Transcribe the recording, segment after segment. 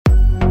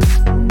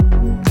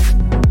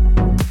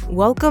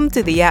Welcome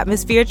to the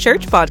Atmosphere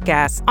Church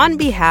Podcast. On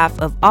behalf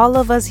of all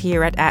of us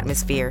here at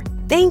Atmosphere,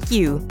 thank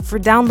you for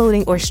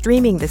downloading or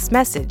streaming this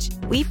message.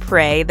 We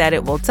pray that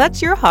it will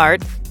touch your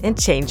heart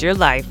and change your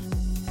life.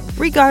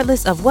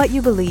 Regardless of what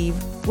you believe,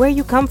 where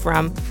you come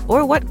from,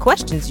 or what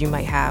questions you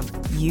might have,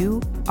 you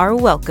are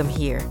welcome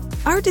here.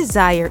 Our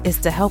desire is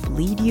to help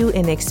lead you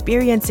in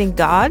experiencing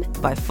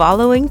God by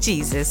following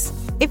Jesus.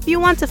 If you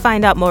want to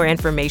find out more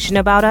information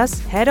about us,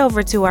 head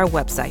over to our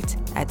website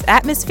at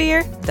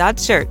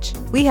atmosphere.church.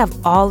 We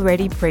have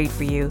already prayed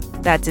for you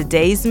that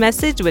today's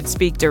message would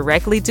speak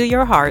directly to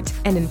your heart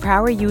and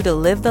empower you to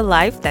live the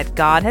life that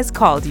God has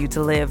called you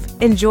to live.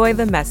 Enjoy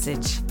the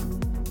message.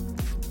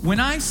 When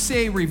I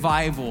say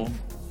revival,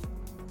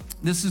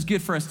 this is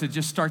good for us to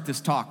just start this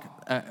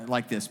talk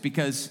like this,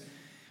 because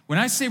when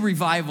I say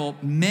revival,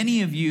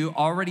 many of you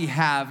already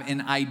have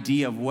an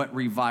idea of what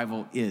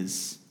revival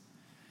is.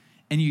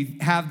 And you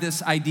have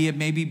this idea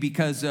maybe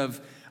because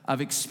of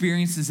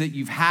experiences that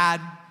you've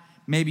had.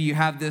 Maybe you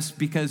have this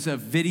because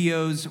of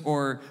videos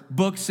or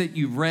books that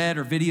you've read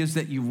or videos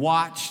that you've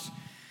watched.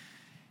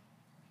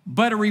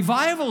 But a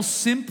revival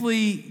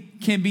simply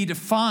can be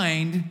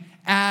defined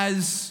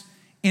as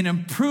an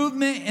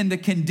improvement in the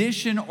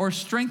condition or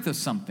strength of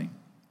something.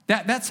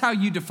 That's how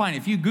you define it.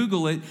 If you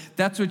Google it,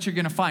 that's what you're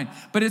going to find.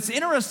 But it's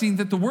interesting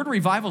that the word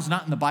revival is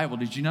not in the Bible.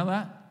 Did you know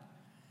that?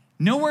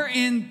 Nowhere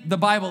in the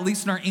Bible, at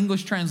least in our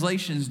English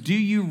translations, do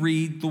you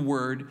read the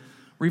word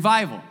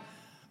revival.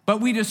 But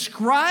we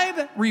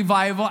describe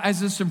revival as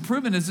this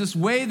improvement, as this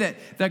way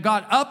that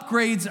God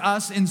upgrades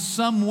us in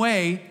some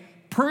way,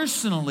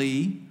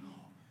 personally,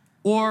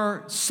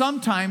 or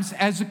sometimes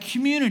as a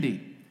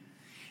community.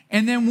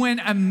 And then when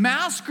a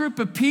mass group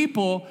of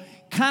people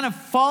kind of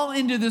fall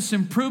into this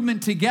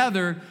improvement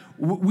together,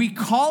 we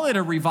call it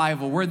a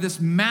revival. We're this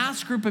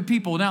mass group of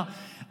people. Now,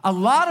 a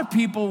lot of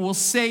people will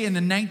say in the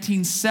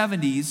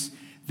 1970s,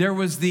 there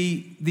was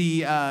the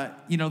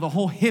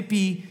whole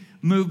hippie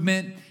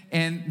movement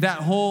and that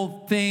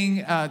whole thing,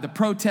 the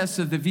protests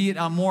of the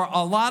Vietnam War.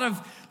 A lot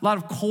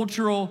of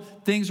cultural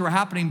things were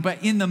happening,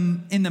 but in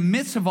the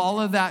midst of all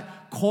of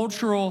that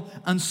cultural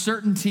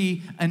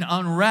uncertainty and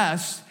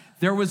unrest,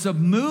 there was a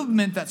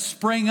movement that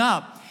sprang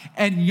up,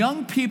 and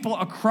young people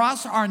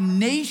across our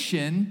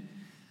nation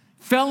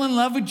fell in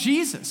love with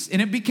Jesus,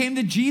 and it became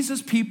the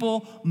Jesus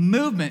People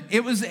movement.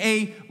 It was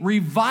a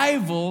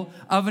revival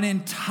of an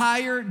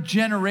entire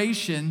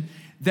generation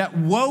that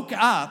woke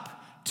up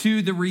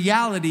to the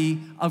reality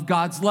of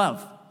God's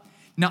love.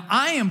 Now,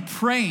 I am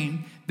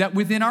praying that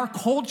within our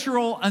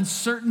cultural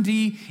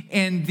uncertainty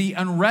and the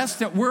unrest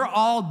that we're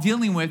all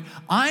dealing with,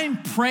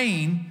 I'm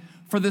praying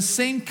for the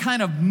same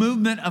kind of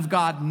movement of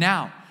God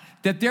now.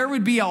 That there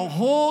would be a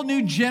whole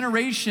new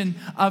generation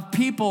of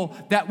people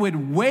that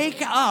would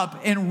wake up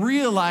and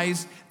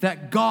realize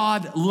that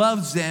God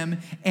loves them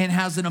and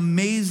has an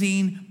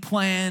amazing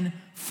plan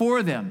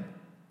for them.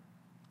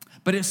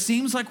 But it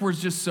seems like we're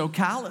just so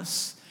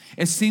callous.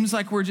 It seems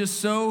like we're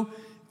just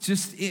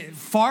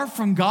far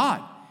from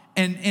God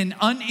and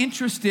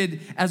uninterested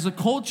as a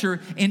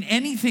culture in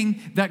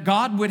anything that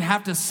God would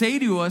have to say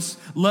to us,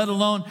 let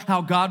alone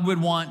how God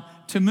would want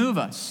to move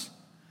us.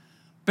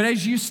 But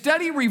as you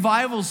study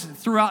revivals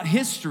throughout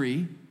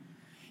history,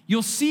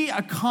 you'll see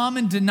a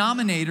common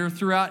denominator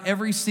throughout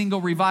every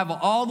single revival,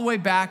 all the way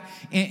back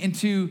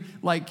into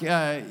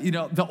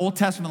the Old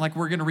Testament, like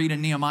we're going to read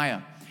in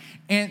Nehemiah.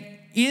 And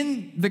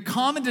in the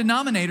common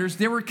denominators,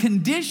 there were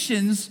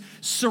conditions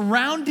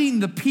surrounding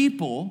the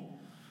people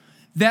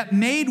that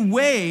made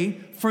way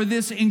for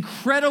this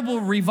incredible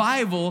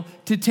revival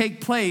to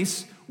take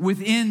place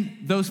within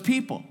those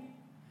people.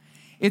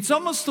 It's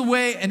almost the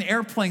way an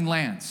airplane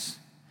lands.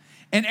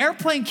 An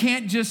airplane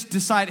can't just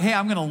decide, hey,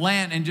 I'm going to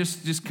land and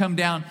just come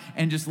down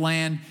and just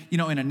land, in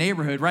a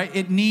neighborhood, right?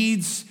 It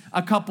needs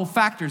a couple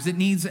factors. It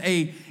needs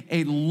a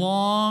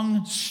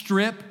long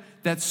strip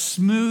that's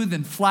smooth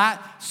and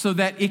flat so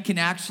that it can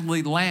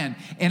actually land.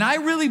 And I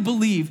really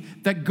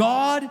believe that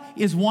God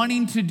is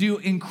wanting to do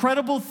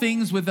incredible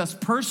things with us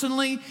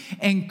personally,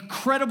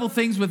 incredible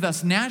things with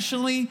us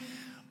nationally,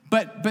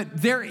 but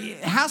there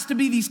has to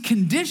be these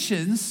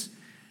conditions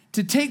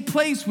to take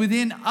place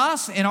within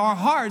us and our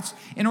hearts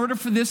in order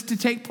for this to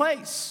take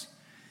place.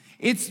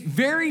 It's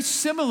very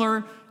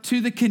similar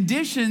to the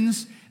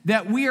conditions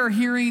that we are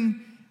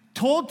hearing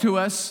told to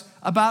us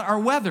about our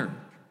weather.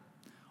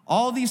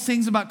 All these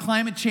things about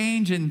climate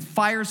change and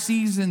fire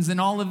seasons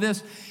and all of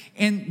this.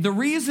 And the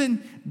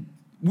reason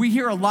we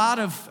hear a lot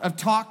of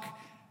talk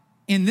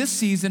in this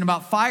season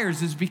about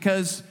fires is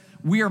because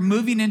we are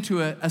moving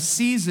into a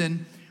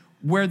season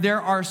where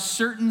there are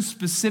certain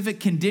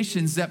specific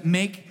conditions that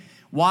make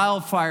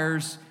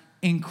wildfires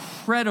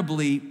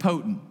incredibly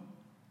potent.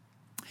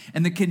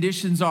 And the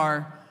conditions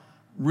are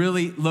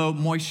really low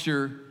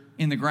moisture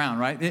in the ground,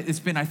 right? It's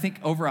been, I think,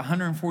 over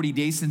 140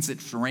 days since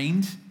it's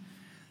rained.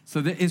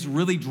 So it's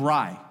really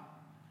dry.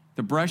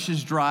 The brush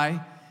is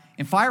dry.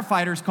 And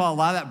firefighters call a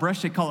lot of that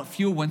brush, they call it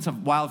fuel once a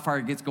wildfire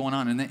gets going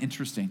on. Isn't that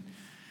interesting?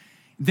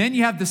 Then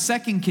you have the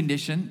second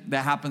condition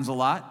that happens a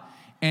lot.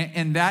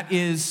 And that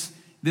is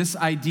this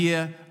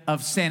idea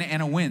of Santa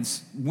Ana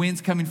winds.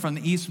 Winds coming from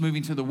the east,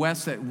 moving to the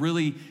west that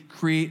really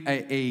create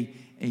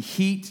a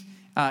heat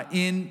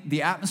in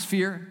the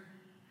atmosphere.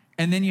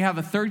 And then you have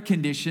a third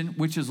condition,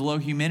 which is low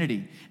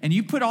humidity. And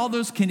you put all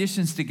those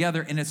conditions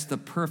together, and it's the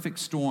perfect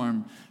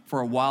storm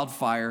for a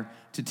wildfire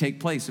to take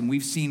place. And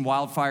we've seen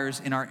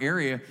wildfires in our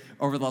area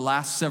over the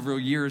last several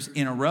years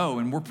in a row,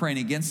 and we're praying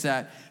against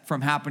that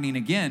from happening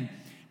again.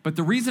 But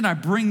the reason I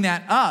bring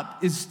that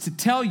up is to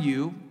tell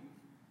you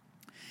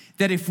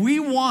that if we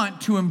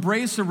want to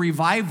embrace a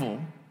revival,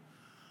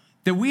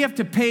 that we have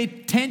to pay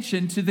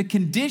attention to the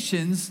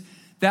conditions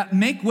that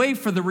make way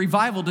for the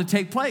revival to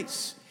take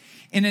place.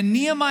 And in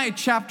Nehemiah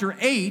chapter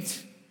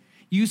 8,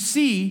 you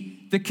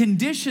see the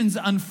conditions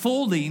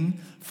unfolding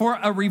for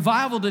a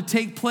revival to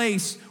take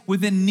place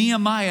within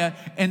Nehemiah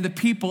and the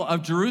people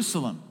of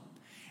Jerusalem.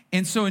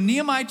 And so in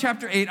Nehemiah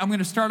chapter 8, I'm going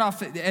to start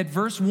off at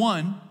verse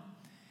 1.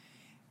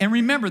 And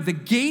remember, the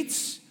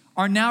gates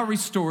are now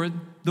restored,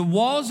 the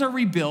walls are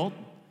rebuilt,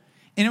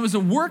 and it was a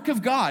work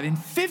of God. In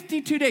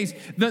 52 days,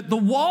 the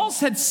walls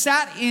had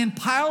sat in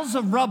piles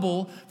of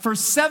rubble for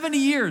 70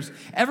 years.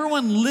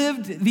 Everyone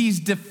lived these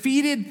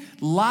defeated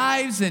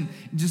lives and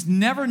just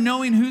never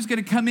knowing who's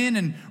going to come in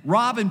and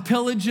rob and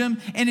pillage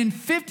them. And in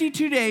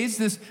 52 days,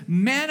 this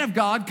man of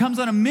God comes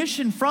on a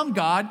mission from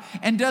God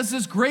and does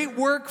this great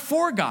work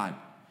for God.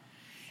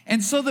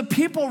 And so the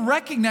people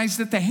recognized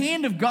that the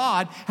hand of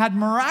God had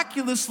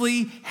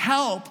miraculously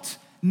helped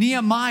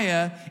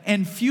Nehemiah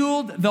and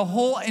fueled the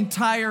whole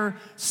entire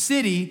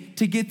city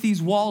to get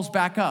these walls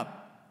back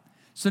up.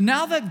 So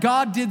now that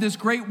God did this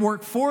great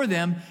work for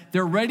them,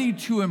 they're ready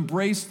to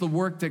embrace the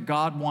work that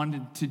God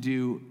wanted to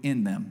do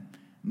in them.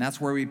 And that's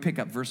where we pick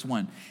up verse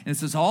 1. And it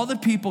says, all the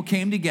people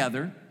came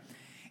together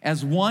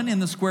as one in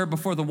the square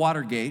before the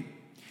water gate,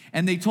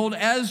 and they told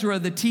Ezra,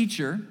 the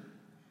teacher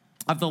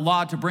of the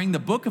law, to bring the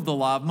book of the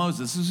law of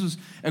Moses. This is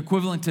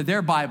equivalent to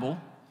their Bible,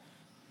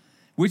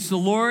 which the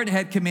Lord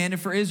had commanded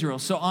for Israel.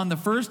 So on the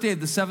first day of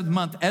the 7th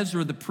month,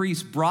 Ezra the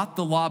priest brought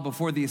the law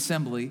before the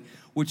assembly,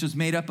 which was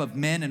made up of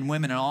men and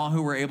women and all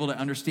who were able to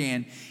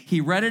understand.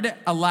 He read it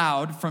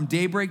aloud from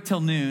daybreak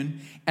till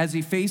noon as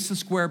he faced the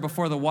square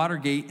before the water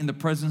gate in the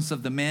presence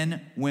of the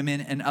men,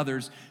 women, and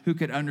others who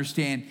could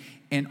understand.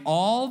 And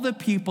all the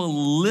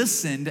people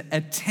listened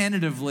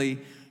attentively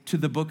to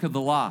the book of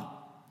the law.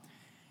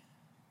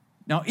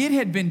 Now, it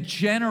had been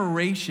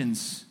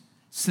generations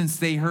since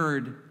they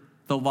heard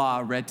the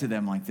law read to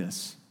them like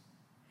this.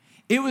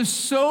 It was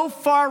so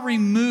far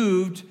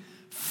removed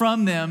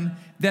from them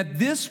that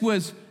this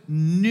was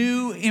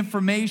new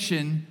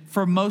information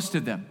for most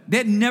of them. They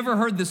had never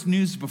heard this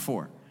news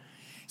before.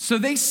 So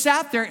they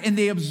sat there and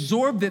they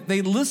absorbed it,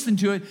 they listened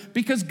to it,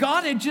 because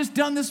God had just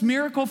done this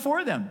miracle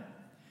for them.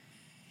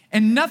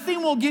 And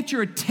nothing will get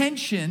your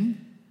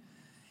attention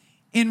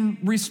in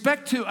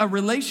respect to a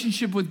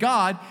relationship with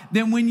God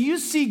than when you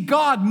see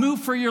God move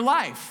for your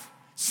life.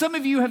 Some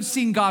of you have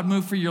seen God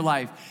move for your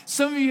life.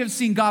 Some of you have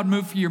seen God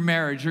move for your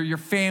marriage or your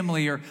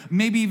family or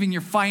maybe even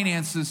your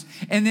finances.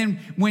 And then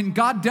when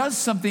God does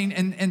something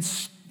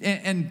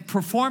and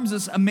performs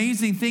this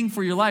amazing thing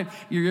for your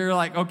life, you're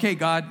like, okay,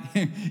 God,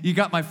 you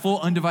got my full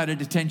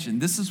undivided attention.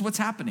 This is what's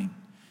happening.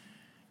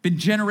 Been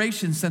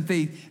generations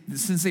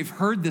since they've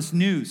heard this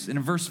news.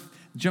 And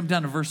jump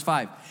down to verse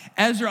 5.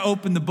 Ezra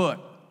opened the book,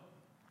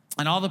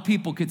 and all the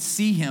people could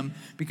see him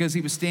because he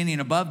was standing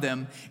above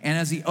them. And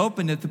as he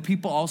opened it, the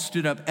people all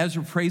stood up.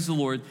 Ezra praised the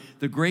Lord,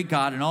 the great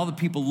God, and all the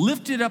people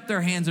lifted up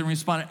their hands and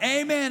responded,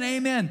 amen,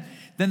 amen.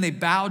 Then they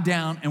bowed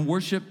down and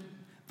worshiped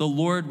the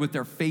Lord with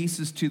their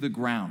faces to the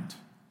ground.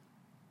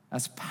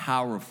 That's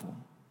powerful.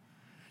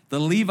 The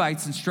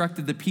Levites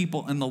instructed the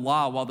people in the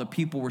law while the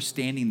people were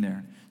standing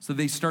there. So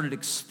they started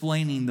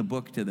explaining the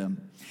book to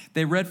them.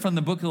 They read from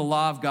the book of the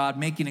law of God,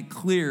 making it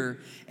clear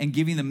and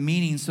giving the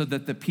meaning so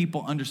that the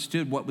people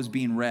understood what was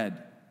being read.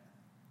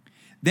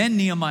 Then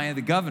Nehemiah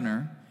the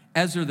governor,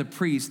 Ezra the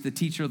priest, the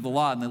teacher of the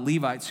law, and the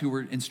Levites who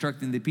were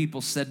instructing the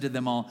people said to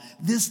them all,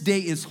 this day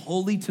is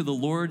holy to the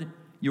Lord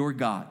your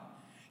God.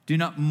 Do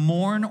not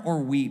mourn or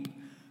weep,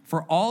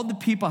 for all the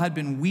people had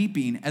been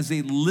weeping as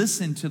they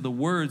listened to the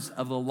words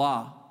of the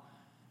law.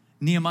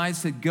 Nehemiah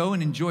said, go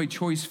and enjoy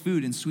choice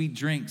food and sweet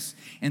drinks,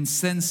 and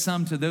send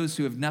some to those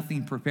who have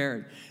nothing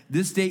prepared.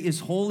 This day is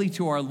holy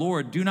to our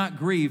Lord. Do not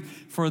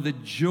grieve, for the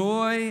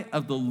joy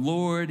of the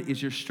Lord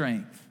is your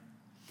strength.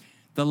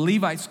 The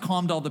Levites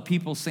calmed all the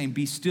people, saying,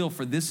 be still,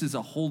 for this is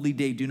a holy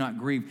day. Do not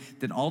grieve.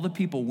 Then all the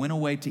people went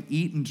away to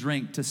eat and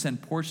drink, to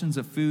send portions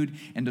of food,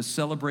 and to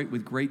celebrate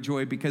with great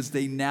joy, because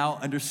they now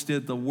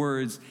understood the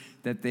words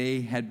that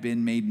they had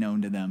been made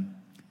known to them.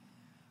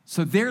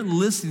 So they're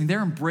listening,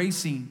 they're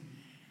embracing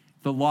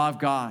the law of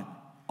God.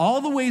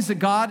 All the ways that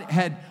God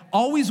had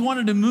always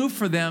wanted to move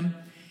for them,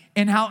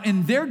 and how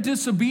in their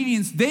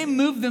disobedience, they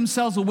moved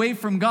themselves away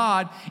from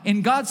God.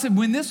 And God said,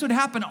 when this would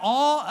happen,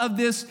 all of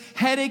this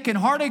headache and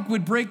heartache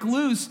would break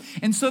loose.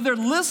 And so they're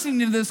listening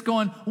to this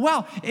going,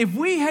 wow, if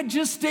we had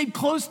just stayed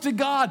close to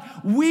God,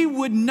 we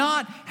would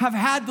not have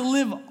had to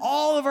live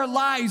all of our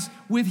lives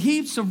with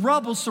heaps of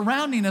rubble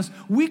surrounding us.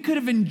 We could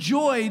have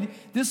enjoyed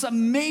this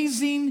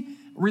amazing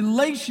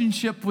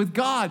relationship with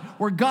God,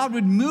 where God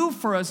would move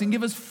for us and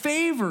give us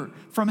favor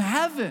from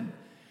heaven.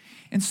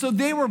 And so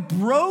they were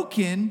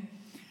broken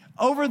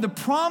over the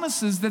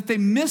promises that they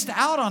missed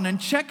out on. And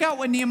check out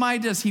what Nehemiah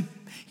does.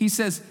 He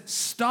says,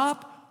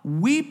 stop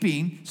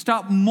weeping,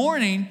 stop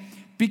mourning,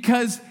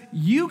 because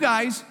you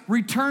guys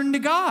return to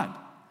God.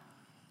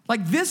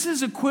 Like, this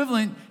is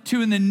equivalent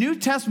to, in the New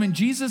Testament,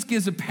 Jesus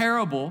gives a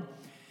parable.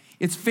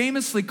 It's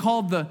famously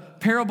called the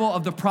parable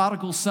of the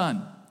prodigal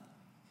son.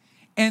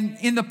 And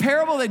in the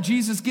parable that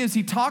Jesus gives,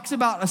 he talks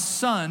about a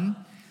son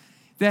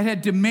that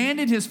had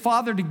demanded his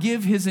father to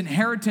give his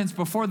inheritance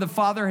before the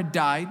father had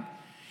died.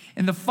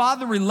 And the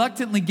father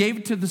reluctantly gave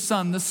it to the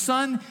son. The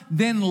son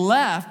then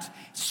left,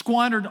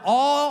 squandered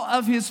all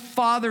of his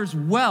father's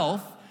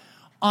wealth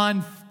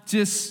on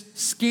just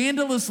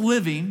scandalous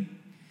living,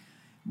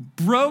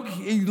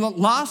 he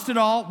lost it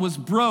all, was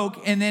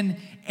broke, and then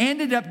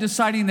ended up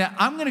deciding that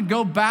I'm going to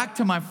go back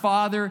to my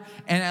father,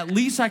 and at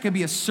least I could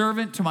be a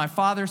servant to my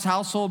father's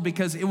household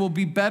because it will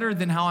be better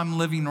than how I'm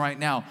living right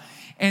now.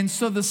 And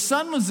so the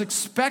son was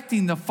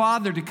expecting the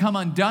father to come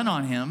undone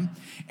on him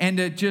and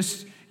to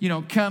just,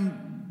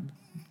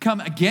 come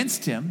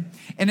against him.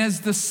 And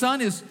as the son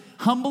is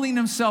humbling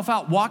himself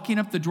out, walking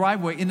up the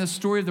driveway in the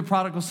story of the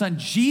prodigal son,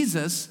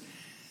 Jesus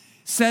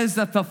says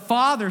that the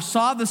father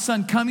saw the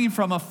son coming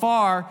from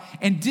afar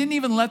and didn't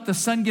even let the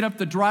son get up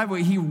the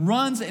driveway. He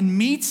runs and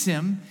meets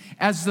him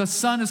as the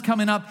son is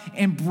coming up,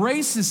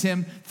 embraces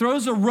him,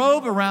 throws a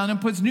robe around him,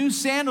 puts new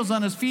sandals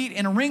on his feet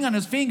and a ring on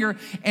his finger,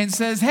 and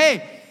says,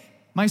 "Hey,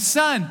 my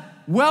son,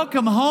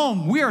 welcome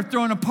home. We are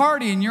throwing a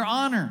party in your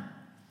honor."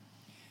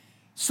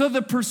 So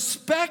the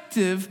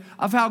perspective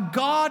of how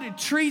God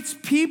treats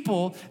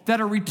people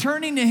that are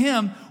returning to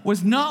him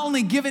was not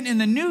only given in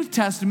the New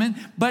Testament,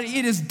 but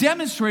it is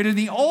demonstrated in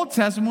the Old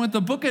Testament with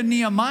the book of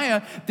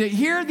Nehemiah, that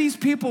here these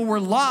people were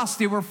lost.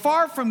 They were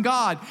far from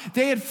God.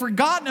 They had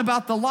forgotten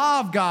about the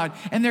law of God,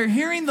 and they're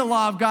hearing the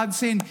law of God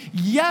saying,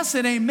 yes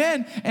and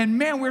amen, and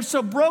man, we're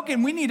so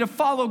broken, we need to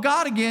follow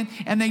God again.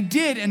 And they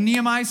did, and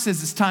Nehemiah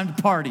says it's time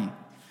to party.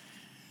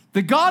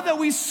 The God that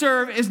we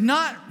serve is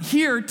not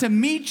here to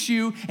meet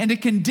you and to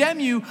condemn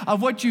you of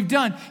what you've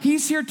done.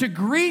 He's here to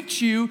greet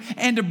you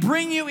and to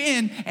bring you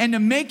in and to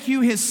make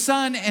you his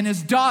son and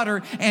his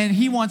daughter, and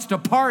he wants to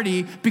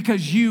party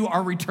because you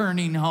are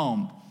returning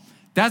home.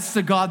 That's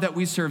the God that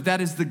we serve. That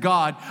is the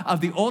God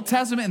of the Old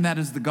Testament, and that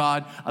is the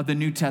God of the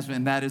New Testament,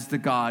 and that is the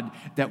God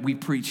that we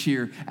preach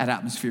here at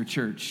Atmosphere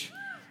Church.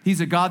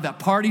 He's a God that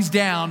parties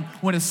down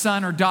when a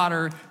son or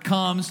daughter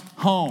comes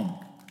home.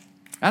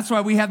 That's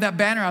why we have that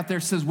banner out there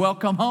that says,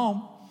 welcome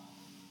home.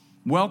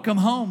 Welcome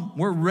home.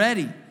 We're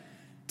ready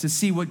to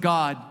see what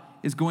God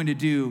is going to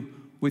do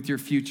with your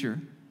future.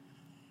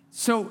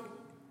 So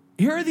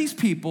here are these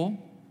people.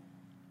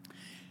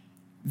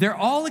 They're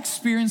all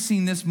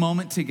experiencing this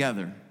moment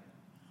together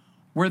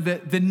where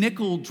the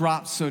nickel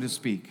drops, so to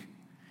speak.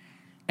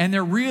 And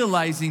they're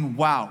realizing,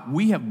 wow,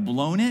 we have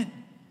blown it,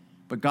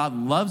 but God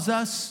loves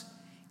us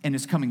and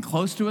is coming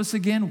close to us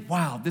again.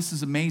 Wow, this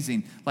is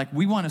amazing. Like,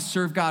 we want to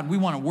serve God. We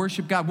want to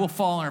worship God. We'll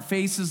fall on our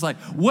faces. Like,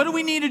 what do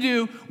we need to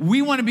do?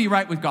 We want to be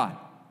right with God.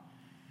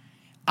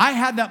 I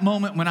had that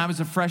moment when I was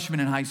a freshman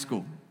in high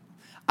school.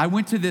 I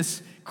went to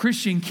this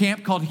Christian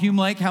camp called Hume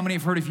Lake. How many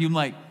have heard of Hume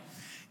Lake?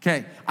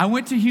 Okay, I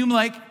went to Hume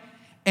Lake,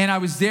 and I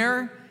was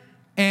there,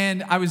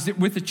 and I was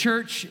with the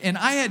church, and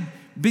I had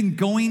been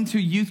going to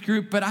youth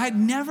group, but I had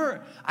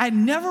never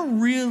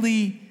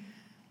really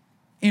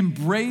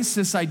embrace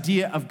this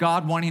idea of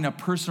God wanting a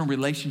personal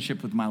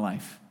relationship with my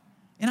life.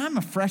 And I'm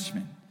a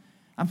freshman.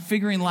 I'm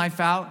figuring life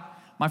out.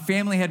 My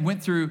family had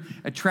went through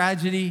a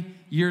tragedy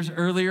years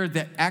earlier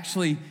that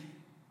actually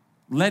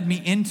led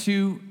me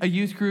into a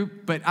youth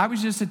group, but I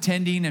was just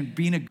attending and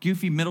being a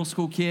goofy middle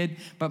school kid.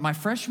 But my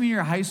freshman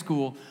year of high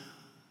school,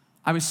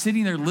 I was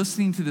sitting there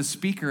listening to the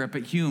speaker up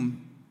at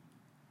Hume,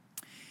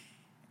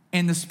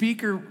 and the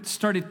speaker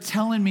started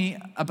telling me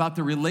about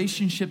the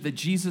relationship that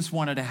Jesus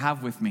wanted to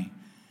have with me.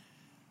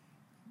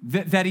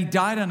 That he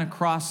died on a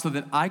cross so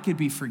that I could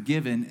be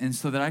forgiven and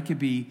so that I could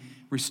be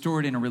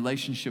restored in a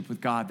relationship with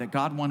God, that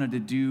God wanted to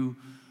do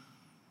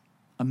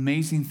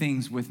amazing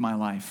things with my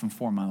life and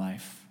for my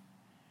life.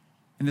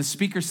 And the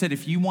speaker said,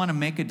 if you want to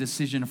make a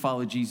decision to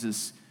follow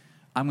Jesus,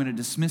 I'm going to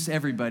dismiss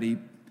everybody,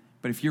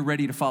 but if you're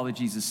ready to follow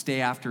Jesus,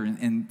 stay after,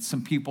 and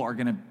some people are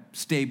going to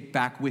stay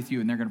back with you,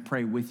 and they're going to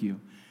pray with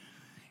you.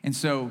 And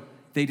so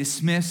they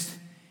dismissed,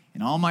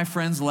 and all my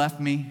friends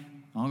left me.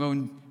 I'll go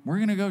and we're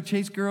going to go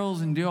chase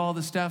girls and do all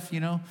this stuff,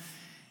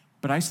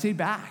 But I stayed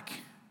back.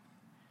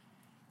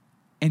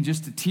 And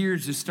just the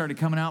tears just started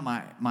coming out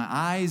my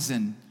eyes.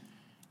 And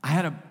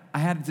I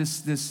had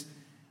this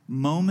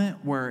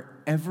moment where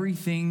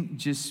everything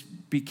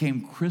just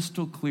became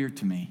crystal clear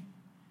to me.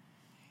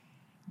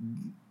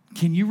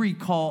 Can you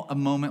recall a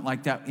moment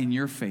like that in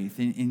your faith,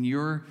 in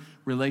your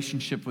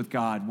relationship with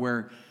God,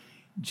 where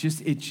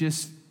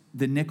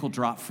the nickel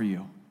dropped for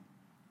you?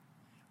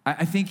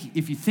 I think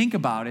if you think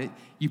about it,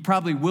 you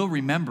probably will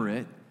remember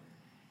it.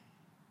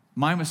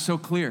 Mine was so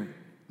clear.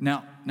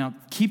 Now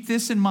keep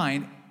this in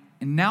mind.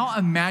 And now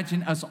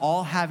imagine us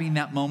all having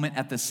that moment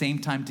at the same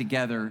time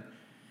together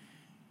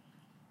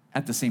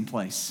at the same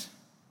place.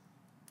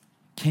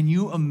 Can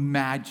you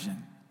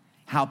imagine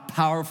how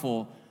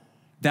powerful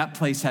that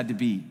place had to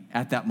be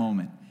at that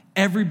moment?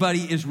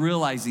 Everybody is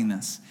realizing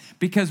this.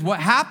 Because what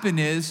happened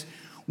is,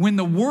 when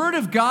the word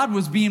of God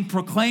was being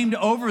proclaimed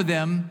over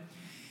them,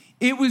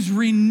 it was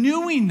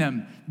renewing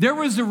them. There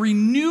was a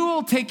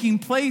renewal taking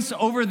place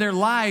over their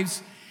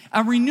lives,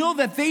 a renewal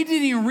that they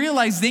didn't even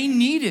realize they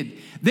needed.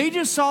 They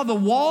just saw the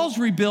walls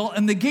rebuilt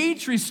and the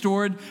gates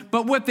restored,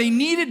 but what they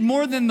needed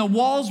more than the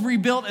walls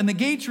rebuilt and the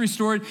gates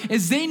restored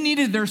is they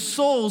needed their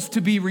souls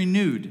to be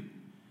renewed.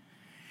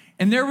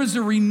 And there was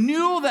a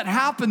renewal that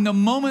happened the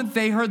moment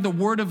they heard the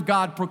word of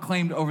God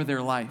proclaimed over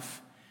their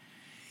life.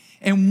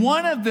 And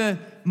one of the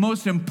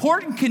most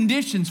important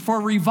conditions for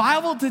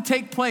revival to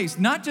take place,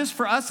 not just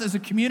for us as a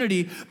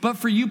community, but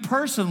for you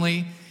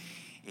personally,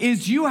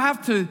 is you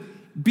have to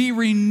be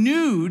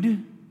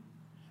renewed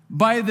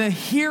by the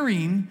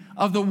hearing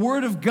of the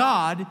word of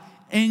God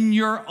in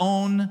your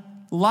own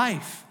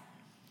life.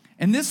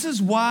 And this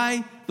is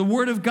why the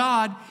word of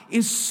God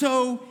is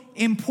so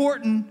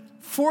important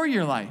for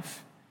your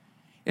life.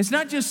 It's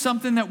not just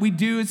something that we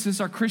do, it's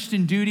just our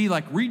Christian duty,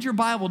 like read your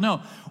Bible.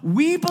 No,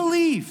 we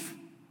believe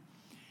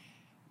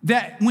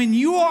that when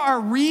you are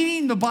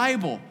reading the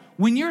Bible,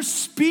 when you're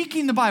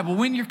speaking the Bible,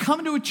 when you're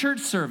coming to a church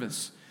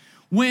service,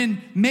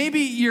 when maybe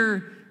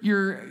you're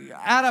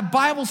at a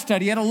Bible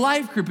study, at a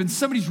life group, and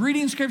somebody's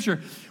reading scripture,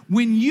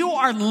 when you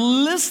are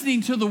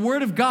listening to the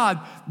word of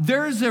God,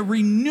 there's a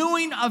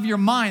renewing of your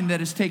mind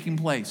that is taking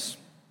place.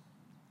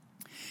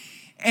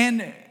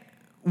 And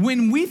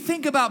when we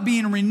think about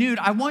being renewed,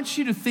 I want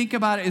you to think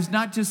about it as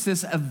not just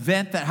this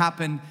event that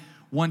happened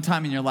one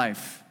time in your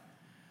life.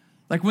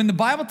 Like when the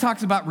Bible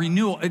talks about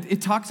renewal,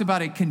 it talks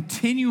about a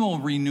continual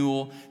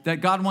renewal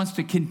that God wants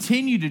to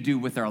continue to do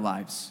with our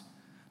lives.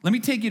 Let me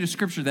take you to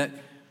scripture that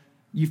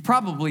you've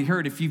probably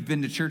heard if you've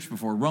been to church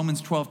before. Romans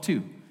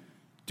 12:2.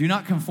 Do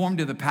not conform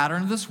to the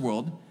pattern of this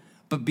world,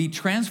 but be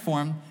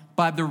transformed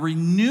by the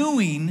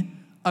renewing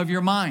of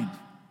your mind.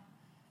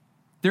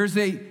 There's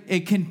a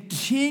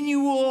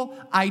continual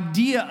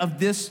idea of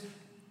this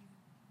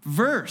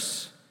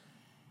verse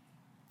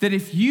that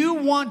if you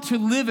want to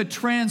live a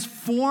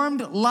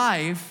transformed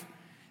life,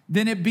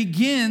 then it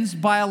begins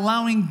by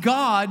allowing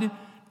God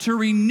to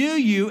renew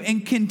you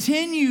and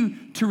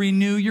continue to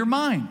renew your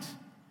mind.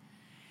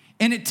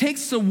 And it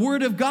takes the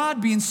word of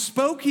God being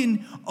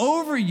spoken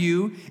over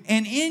you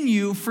and in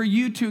you for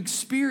you to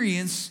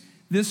experience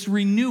this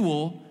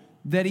renewal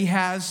that he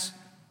has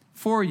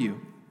for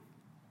you.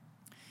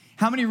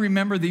 How many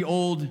remember the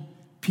old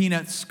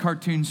Peanuts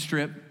cartoon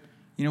strip,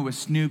 with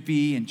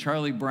Snoopy and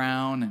Charlie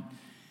Brown?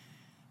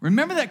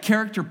 Remember that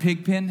character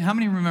Pigpen? How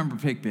many remember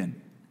Pigpen?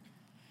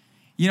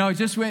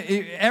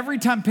 Every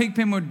time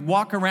Pigpen would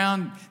walk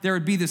around, there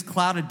would be this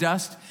cloud of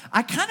dust.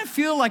 I kind of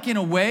feel like, in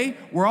a way,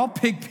 we're all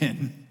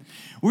Pigpen.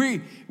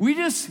 We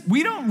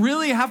don't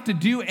really have to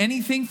do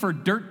anything for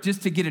dirt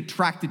just to get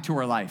attracted to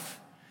our life.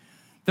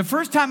 The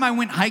first time I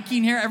went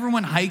hiking here,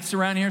 everyone hikes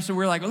around here, so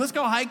we're like, well, let's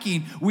go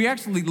hiking. We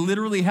actually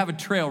literally have a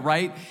trail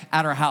right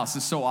at our house.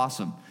 It's so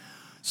awesome.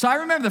 So I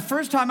remember the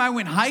first time I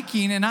went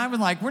hiking, and I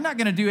was like, we're not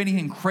going to do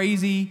anything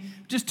crazy.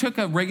 Just took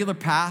a regular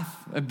path,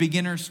 a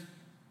beginner's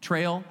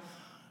trail.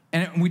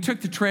 And we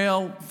took the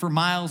trail for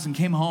miles and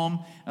came home.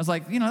 I was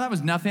like, that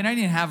was nothing. I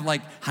didn't have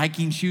like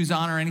hiking shoes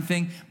on or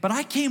anything. But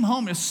I came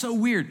home, it was so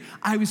weird.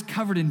 I was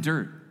covered in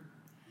dirt.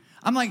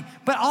 I'm like,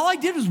 but all I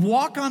did was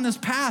walk on this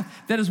path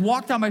that is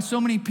walked on by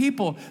so many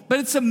people. But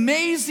it's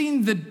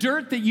amazing the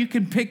dirt that you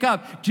can pick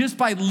up just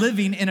by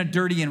living in a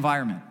dirty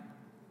environment.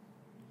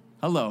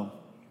 Hello.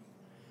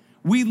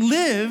 We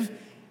live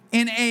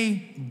in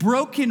a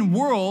broken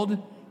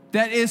world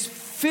that is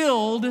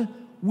filled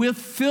with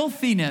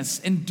filthiness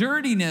and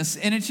dirtiness,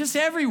 and it's just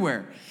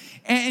everywhere.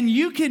 And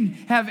you can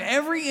have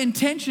every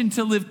intention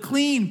to live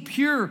clean,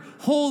 pure,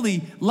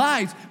 holy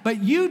lives,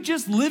 but you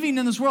just living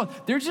in this world,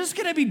 there's just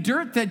gonna be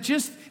dirt that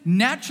just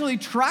naturally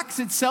tracks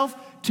itself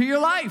to your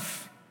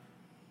life.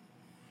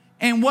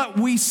 And what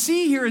we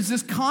see here is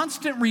this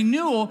constant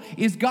renewal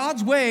is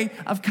God's way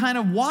of kind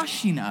of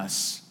washing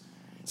us.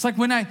 It's like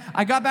when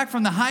I got back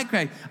from the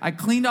hike, I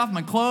cleaned off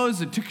my clothes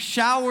and took a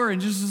shower,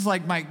 and just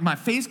like my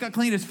face got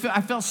clean.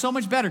 I felt so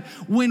much better.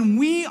 When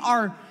we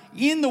are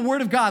in the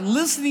Word of God,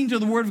 listening to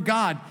the Word of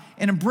God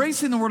and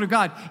embracing the Word of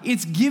God,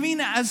 it's giving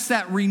us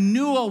that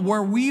renewal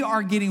where we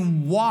are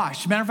getting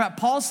washed. Matter of fact,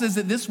 Paul says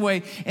it this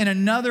way in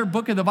another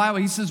book of the Bible.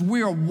 He says,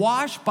 we are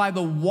washed by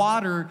the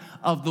water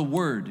of the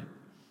Word.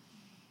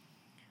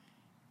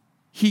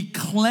 He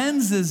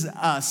cleanses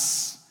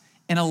us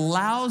and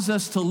allows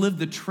us to live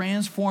the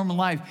transformed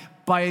life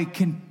by a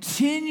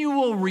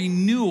continual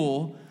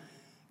renewal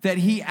that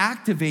he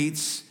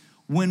activates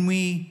when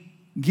we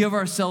give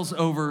ourselves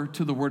over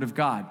to the Word of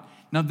God.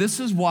 Now,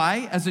 this is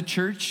why, as a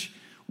church,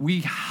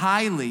 we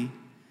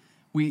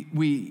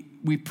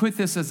put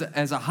this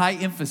as a high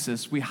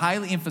emphasis. We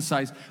highly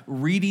emphasize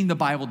reading the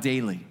Bible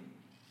daily.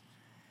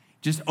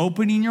 Just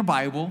opening your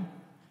Bible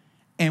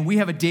And we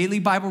have a daily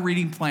Bible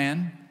reading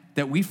plan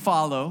that we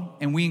follow,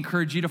 and we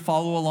encourage you to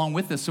follow along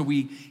with us so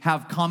we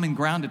have common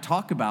ground to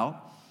talk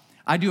about.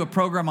 I do a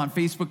program on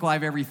Facebook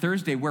Live every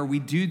Thursday where we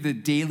do the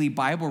daily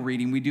Bible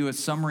reading. We do a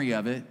summary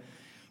of it.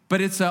 But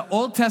it's an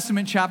Old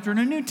Testament chapter and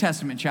a New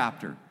Testament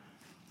chapter.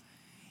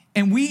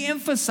 And we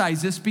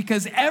emphasize this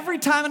because every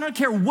time, I don't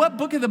care what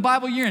book of the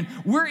Bible you're in,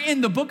 we're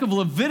in the book of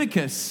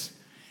Leviticus,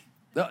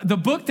 the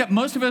book that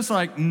most of us are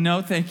like,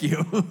 no, thank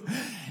you.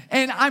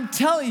 And I'm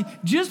telling you,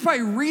 just by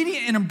reading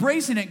it and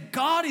embracing it,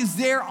 God is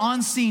there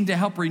on scene to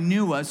help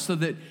renew us so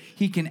that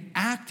he can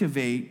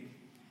activate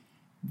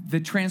the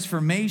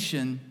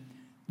transformation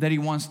that he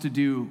wants to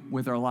do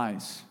with our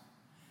lives.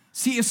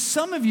 See, if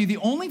some of you, the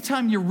only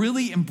time you're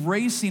really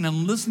embracing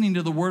and listening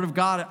to the Word of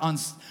God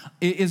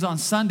is on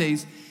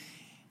Sundays,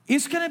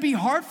 it's going to be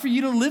hard for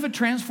you to live a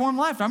transformed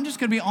life. I'm just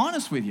going to be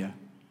honest with you.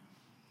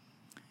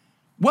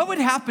 What would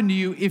happen to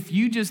you if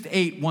you just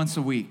ate once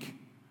a week?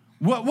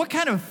 What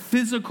kind of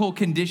physical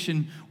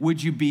condition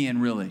would you be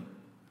in, really?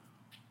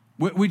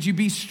 Would you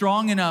be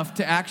strong enough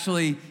to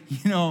actually,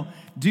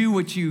 do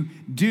what you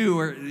do,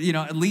 or,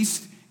 at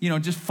least,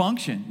 just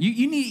function?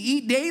 You need to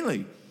eat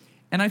daily.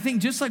 And I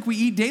think just like we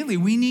eat daily,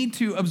 we need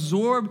to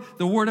absorb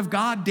the Word of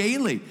God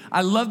daily.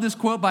 I love this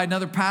quote by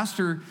another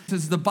pastor. It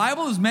says, the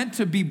Bible is meant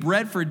to be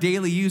bread for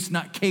daily use,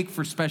 not cake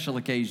for special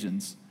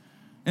occasions.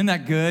 Isn't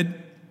that good?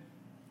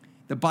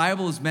 The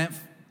Bible is meant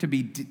to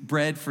be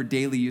bread for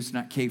daily use,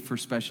 not cake for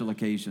special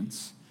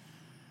occasions.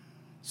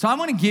 So I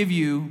want to give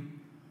you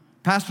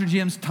Pastor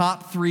Jim's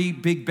top 3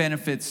 big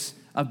benefits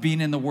of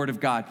being in the Word of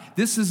God.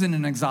 This isn't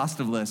an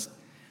exhaustive list.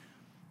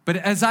 But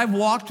as I've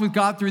walked with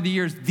God through the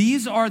years,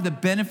 these are the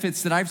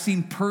benefits that I've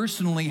seen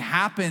personally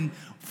happen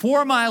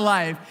for my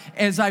life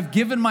as I've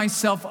given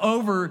myself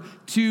over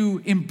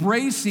to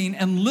embracing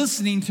and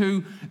listening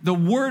to the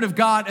Word of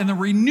God and the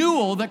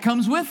renewal that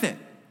comes with it.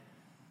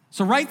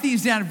 So write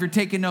these down if you're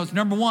taking notes.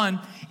 Number 1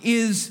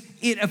 is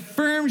it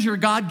affirms your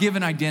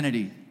God-given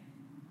identity.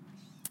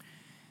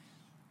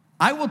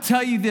 I will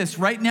tell you this,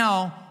 right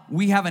now,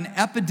 we have an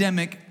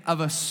epidemic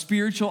of a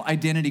spiritual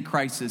identity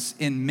crisis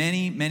in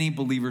many, many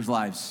believers'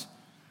 lives.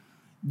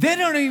 They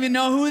don't even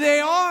know who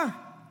they are.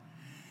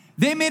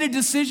 They made a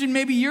decision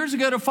maybe years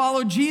ago to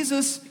follow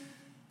Jesus,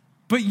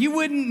 but you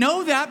wouldn't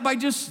know that by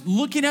just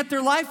looking at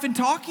their life and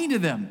talking to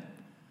them.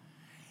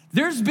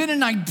 There's been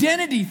an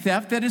identity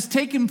theft that has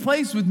taken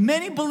place with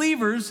many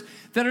believers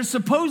that are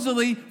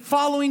supposedly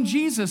following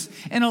Jesus.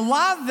 And a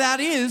lot of that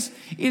is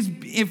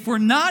if we're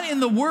not in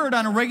the Word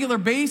on a regular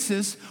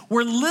basis,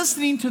 we're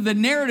listening to the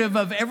narrative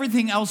of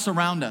everything else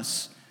around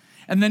us.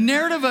 And the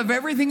narrative of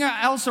everything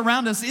else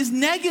around us is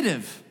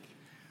negative.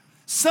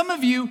 Some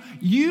of you,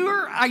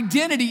 your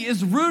identity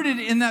is rooted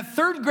in that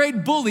 3rd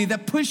grade bully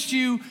that pushed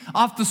you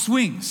off the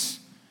swings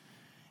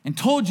and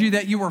told you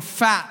that you were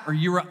fat or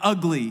you were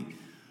ugly,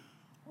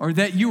 or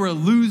that you were a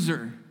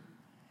loser.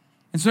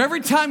 And so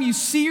every time you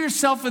see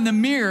yourself in the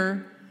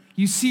mirror,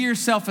 you see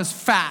yourself as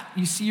fat,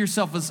 you see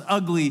yourself as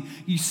ugly,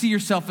 you see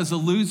yourself as a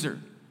loser.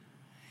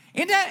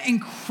 Isn't that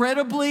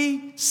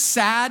incredibly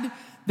sad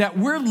that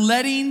we're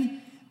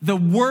letting the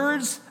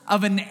words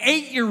of an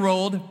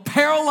 8-year-old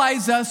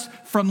paralyze us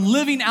from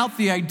living out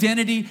the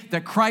identity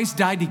that Christ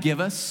died to give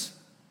us?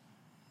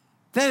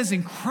 That is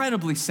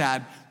incredibly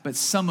sad, but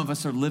some of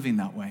us are living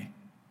that way.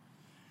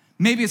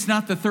 Maybe it's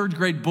not the 3rd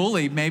grade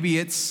bully. Maybe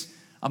it's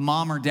a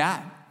mom or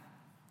dad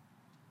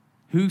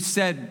who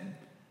said,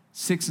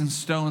 6 and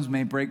stones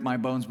may break my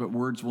bones, but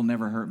words will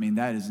never hurt me.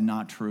 That is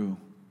not true.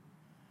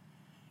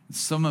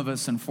 Some of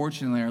us,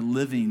 unfortunately, are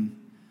living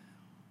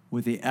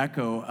with the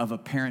echo of a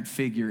parent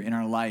figure in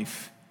our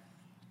life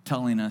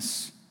telling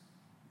us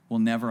we'll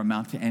never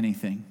amount to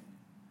anything.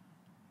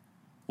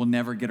 We'll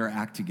never get our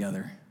act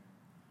together.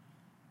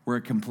 We're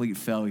a complete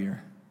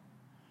failure.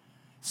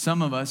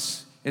 Some of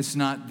us, it's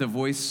not the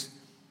voice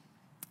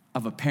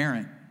of a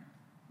parent,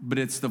 but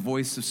it's the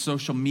voice of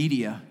social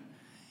media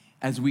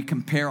as we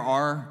compare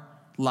our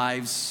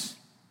lives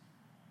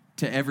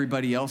to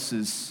everybody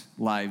else's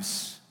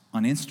lives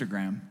on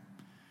Instagram.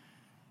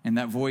 And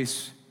that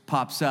voice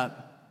pops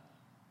up.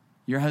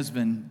 Your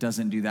husband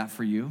doesn't do that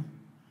for you.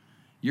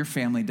 Your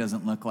family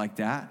doesn't look like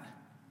that.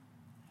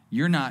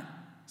 You're not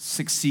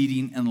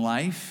succeeding in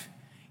life.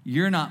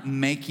 You're not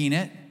making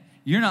it.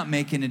 You're not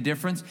making a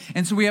difference.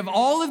 And so we have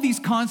all of these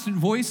constant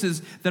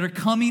voices that are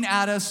coming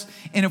at us.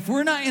 And if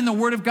we're not in the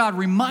Word of God,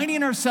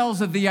 reminding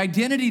ourselves of the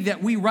identity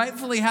that we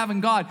rightfully have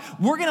in God,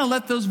 we're going to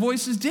let those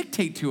voices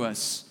dictate to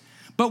us.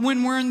 But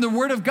when we're in the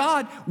Word of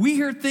God, we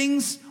hear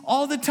things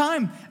all the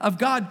time of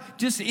God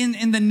just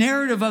in the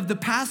narrative of the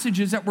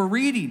passages that we're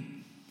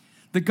reading.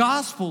 The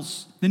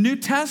Gospels, the New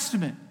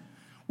Testament,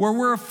 where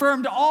we're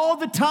affirmed all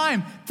the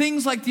time.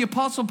 Things like the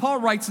Apostle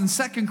Paul writes in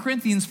 2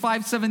 Corinthians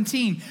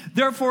 5:17.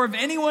 Therefore, if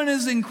anyone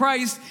is in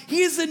Christ,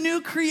 he is a new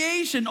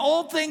creation.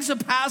 Old things have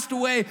passed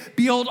away.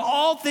 Behold,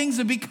 all things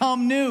have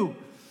become new.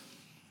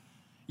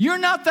 You're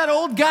not that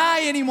old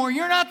guy anymore.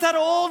 You're not that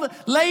old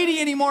lady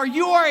anymore.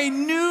 You are a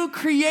new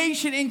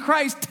creation in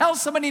Christ. Tell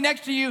somebody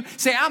next to you,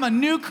 say, I'm a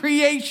new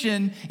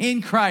creation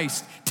in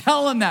Christ.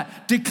 Tell them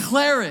that.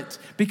 Declare it,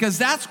 because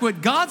that's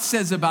what God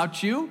says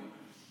about you.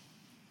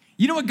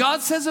 You know what God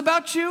says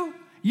about you?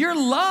 You're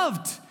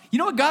loved. You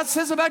know what God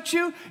says about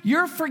you?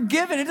 You're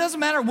forgiven. It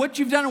doesn't matter what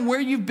you've done and where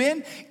you've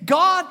been.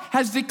 God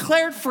has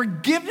declared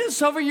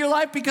forgiveness over your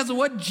life because of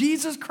what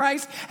Jesus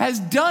Christ has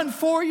done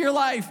for your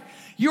life.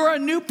 You're a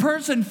new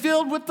person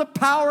filled with the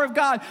power of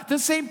God. The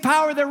same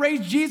power that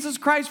raised Jesus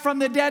Christ from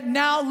the dead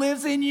now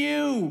lives in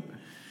you.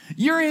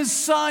 You're his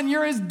son.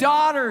 You're his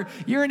daughter.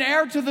 You're an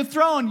heir to the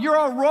throne. You're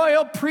a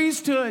royal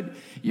priesthood.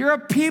 You're a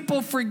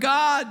people for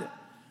God.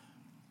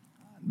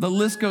 The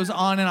list goes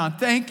on and on.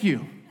 Thank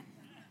you.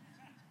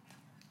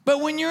 But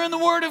when you're in the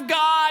Word of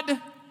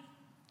God,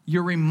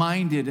 you're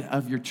reminded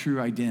of your true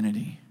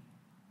identity.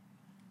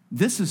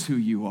 This is who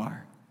you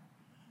are.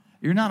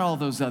 You're not all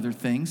those other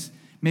things.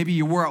 Maybe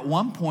you were at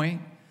one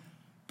point,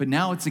 but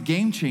now it's a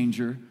game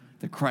changer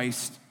that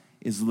Christ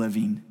is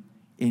living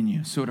in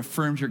you. So it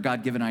affirms your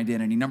God-given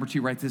identity. Number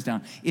 2, write this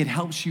down. It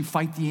helps you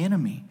fight the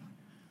enemy.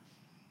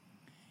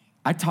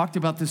 I talked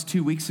about this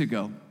 2 weeks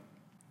ago.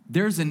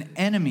 There's an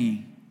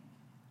enemy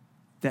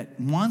that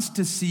wants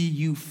to see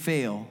you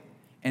fail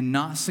and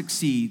not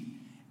succeed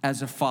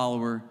as a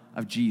follower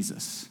of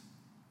Jesus.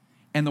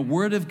 And the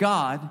Word of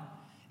God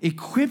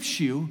equips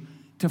you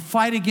to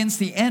fight against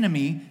the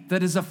enemy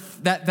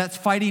that's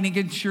fighting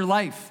against your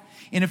life.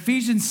 In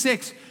Ephesians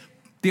 6,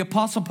 the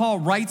Apostle Paul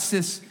writes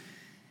this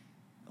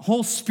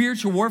whole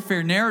spiritual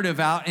warfare narrative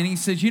out, and he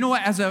says, you know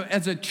what, as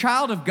a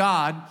child of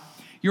God,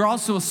 you're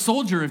also a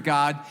soldier of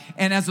God,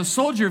 and as a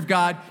soldier of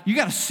God, you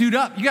got to suit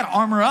up, you got to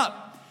armor up.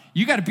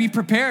 You got to be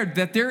prepared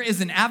that there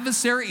is an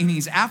adversary and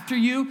he's after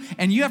you,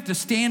 and you have to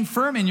stand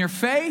firm in your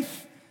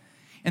faith.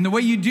 And the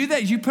way you do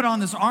that is you put on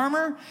this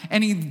armor,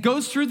 and he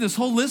goes through this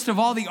whole list of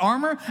all the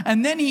armor,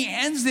 and then he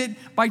ends it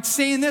by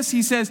saying this.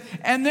 He says,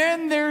 and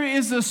then there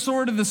is the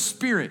sword of the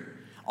Spirit.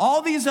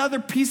 All these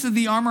other pieces of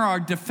the armor are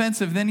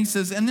defensive. Then he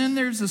says, and then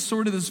there's the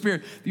sword of the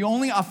Spirit. The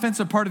only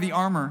offensive part of the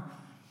armor,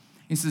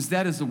 he says,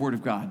 that is the Word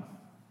of God.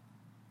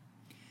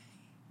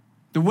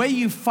 The way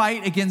you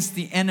fight against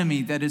the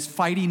enemy that is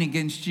fighting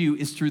against you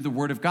is through the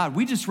Word of God.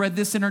 We just read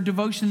this in our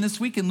devotion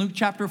this week in Luke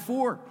chapter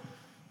 4,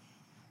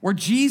 where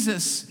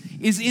Jesus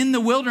is in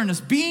the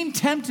wilderness being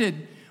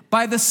tempted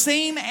by the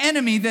same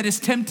enemy that is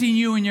tempting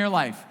you in your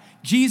life.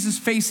 Jesus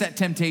faced that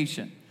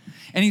temptation.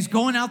 And he's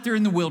going out there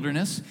in the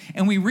wilderness,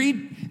 and we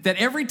read that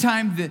every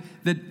time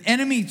the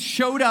enemy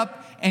showed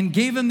up and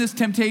gave him this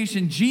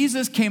temptation,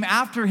 Jesus came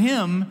after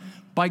him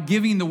by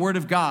giving the Word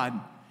of God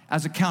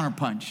as a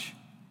counterpunch.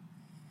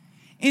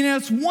 And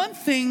it's one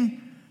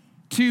thing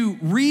to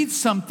read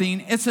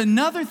something, it's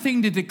another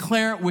thing to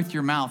declare it with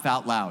your mouth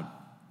out loud.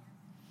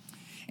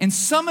 And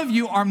some of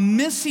you are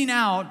missing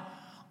out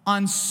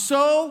on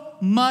so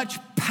much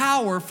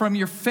power from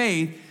your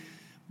faith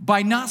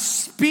by not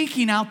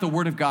speaking out the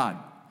Word of God.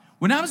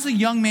 When I was a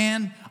young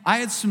man, I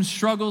had some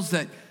struggles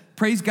that,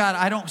 praise God,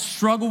 I don't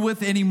struggle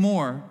with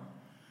anymore.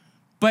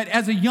 But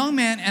as a young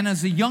man and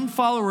as a young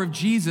follower of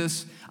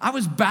Jesus, I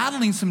was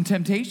battling some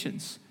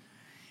temptations.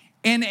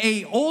 And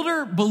an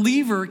older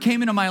believer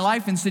came into my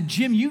life and said,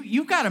 Jim,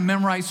 you got to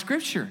memorize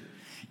Scripture.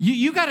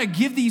 You got to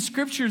give these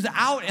Scriptures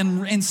out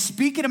and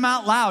speak them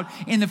out loud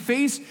in the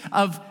face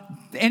of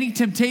any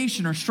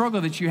temptation or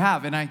struggle that you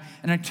have. And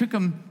I took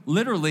them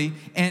literally,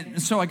 and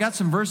so I got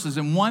some verses,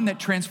 and one that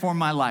transformed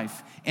my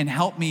life and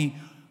helped me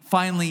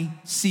finally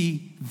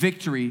see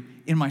victory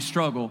in my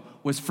struggle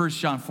was 1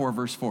 John 4,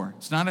 verse 4.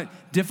 It's not a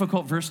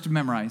difficult verse to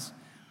memorize,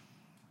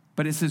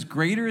 but it says,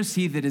 greater is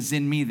he that is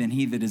in me than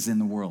he that is in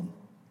the world.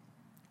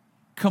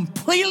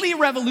 Completely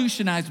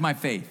revolutionized my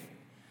faith.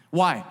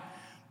 Why?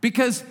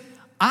 Because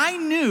I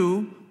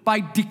knew by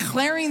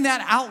declaring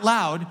that out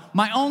loud,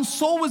 my own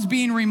soul was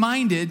being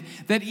reminded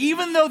that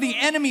even though the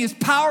enemy is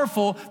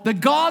powerful, the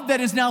God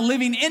that is now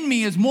living in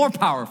me is more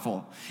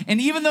powerful. And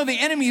even though the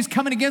enemy is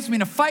coming against me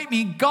to fight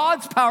me,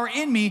 God's power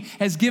in me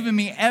has given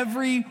me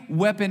every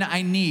weapon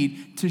I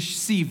need to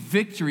see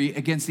victory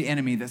against the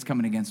enemy that's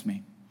coming against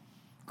me.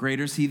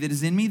 Greater is he that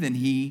is in me than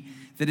he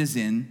that is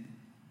in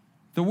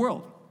the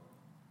world.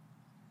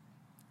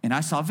 And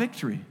I saw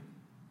victory.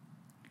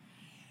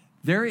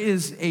 There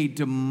is a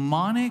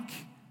demonic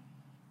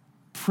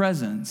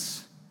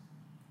presence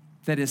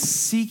that is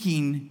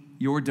seeking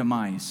your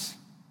demise.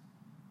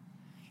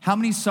 How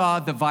many saw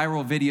the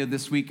viral video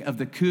this week of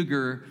the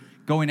cougar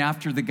going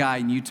after the guy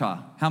in Utah?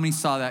 How many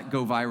saw that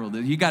go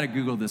viral? You got to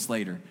Google this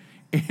later.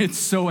 It's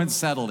so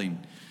unsettling.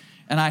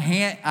 And I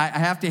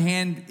have to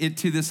hand it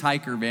to this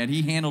hiker, man.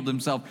 He handled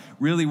himself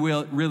really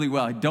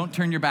well. Don't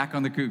turn your back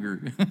on the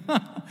cougar.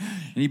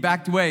 And he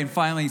backed away, and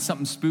finally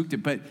something spooked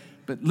it. But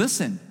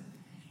listen,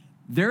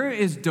 there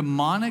is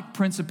demonic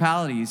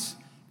principalities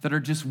that are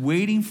just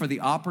waiting for the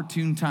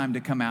opportune time to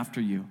come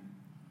after you.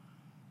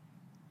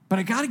 But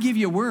I got to give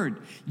you a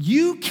word.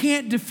 You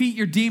can't defeat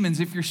your demons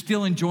if you're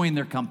still enjoying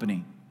their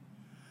company.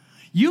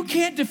 You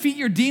can't defeat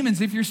your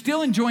demons if you're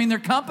still enjoying their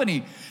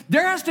company.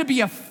 There has to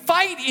be a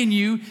fight in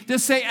you to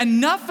say,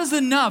 enough is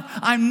enough.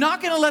 I'm not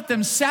going to let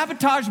them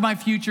sabotage my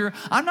future.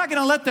 I'm not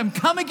going to let them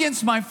come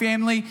against my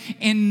family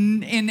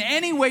in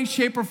any way,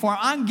 shape, or form.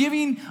 I'm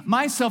giving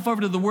myself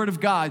over to the Word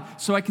of God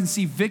so I can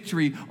see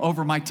victory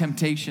over my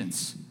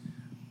temptations.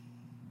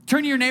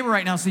 Turn to your neighbor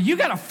right now and say, you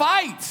got to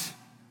fight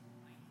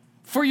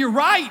for your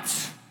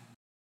right.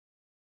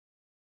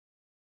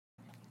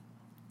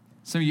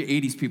 Some of you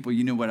 80s people,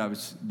 you knew what I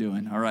was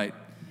doing. All right.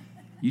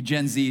 You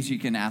Gen Zs, you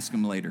can ask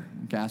them later.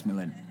 You can ask me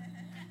later.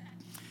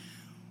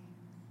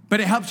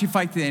 But it helps you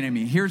fight the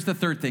enemy. Here's the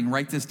third thing.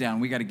 Write this down.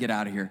 We got to get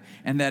out of here.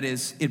 And that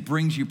is, it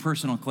brings you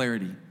personal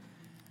clarity.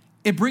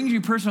 It brings you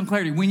personal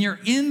clarity. When you're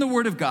in the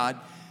Word of God,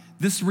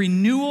 this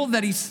renewal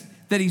that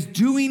he's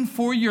doing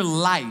for your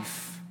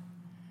life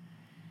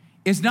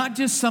is not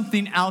just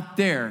something out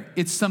there.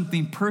 It's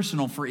something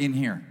personal for in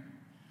here.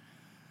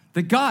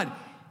 That God,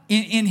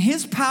 in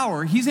his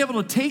power, he's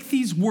able to take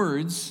these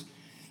words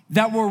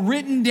that were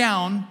written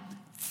down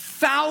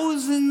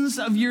thousands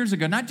of years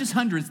ago, not just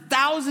hundreds,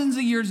 thousands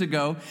of years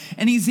ago,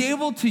 and he's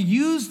able to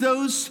use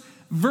those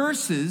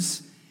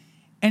verses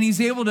and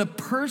he's able to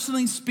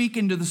personally speak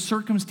into the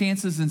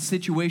circumstances and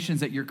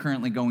situations that you're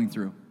currently going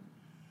through.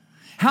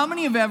 How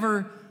many have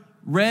ever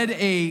read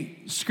a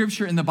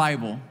scripture in the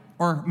Bible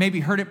or maybe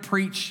heard it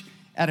preached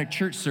at a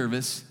church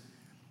service,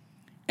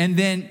 and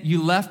then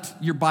you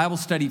left your Bible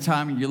study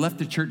time and you left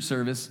the church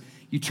service,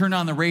 you turned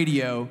on the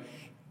radio,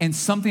 and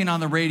something on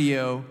the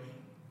radio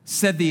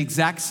said the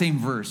exact same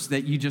verse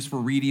that you just were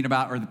reading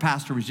about or the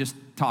pastor was just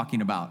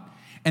talking about.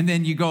 And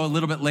then you go a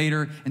little bit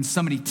later and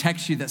somebody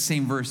texts you that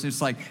same verse.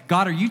 It's like,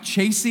 God, are you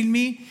chasing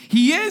me?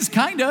 He is,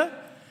 kind of.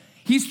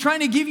 He's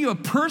trying to give you a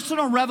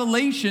personal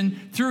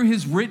revelation through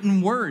his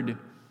written word.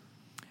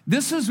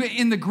 This is,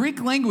 in the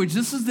Greek language,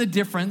 this is the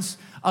difference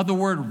of the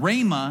word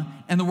rhema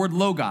and the word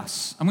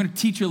logos. I'm going to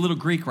teach you a little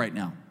Greek right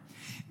now.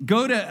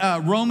 Go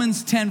to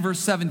Romans 10, verse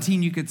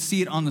 17. You could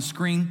see it on the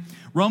screen.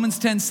 Romans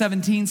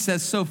 10:17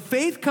 says, so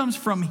faith comes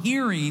from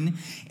hearing,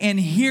 and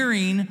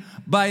hearing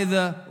by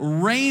the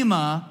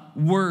rhema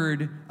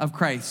word of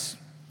Christ.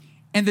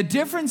 And the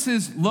difference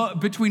is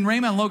between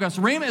rhema and logos.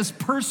 Rhema is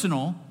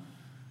personal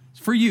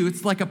for you.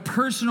 It's like a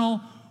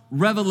personal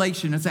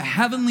revelation. It's a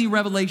heavenly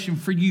revelation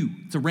for you.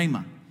 It's a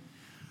rhema.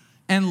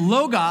 And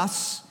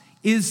logos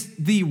is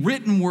the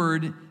written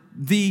word,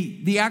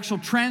 the actual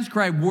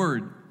transcribed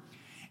word.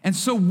 And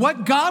so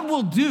what God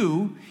will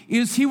do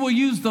is he will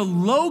use the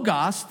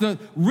logos, the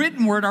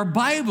written word, our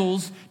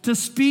Bibles, to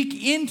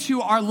speak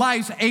into our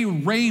lives a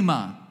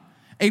rhema,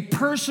 a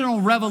personal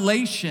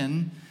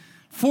revelation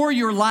for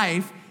your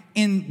life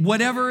in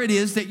whatever it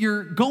is that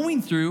you're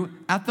going through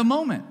at the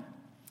moment.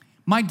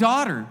 My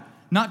daughter,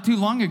 not too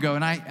long ago,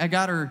 and I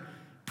got her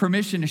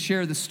permission to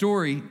share the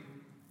story,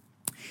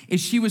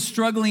 is she was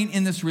struggling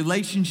in this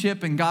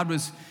relationship, and God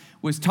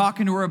was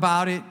talking to her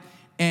about it,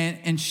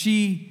 and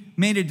she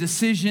made a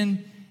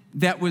decision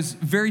that was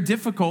very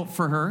difficult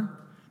for her,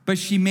 but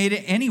she made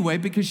it anyway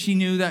because she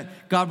knew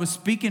that God was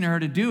speaking to her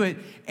to do it.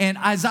 And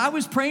as I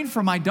was praying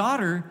for my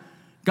daughter,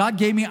 God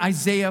gave me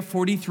Isaiah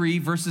 43,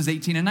 verses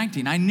 18 and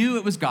 19. I knew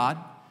it was God.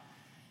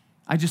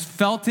 I just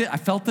felt it. I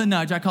felt the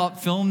nudge. I call it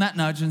feeling that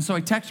nudge. And so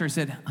I texted her. I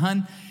said,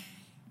 hon,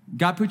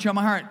 God put you on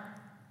my heart,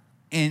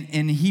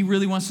 and he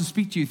really wants to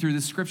speak to you through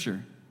this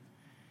scripture.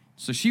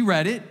 So she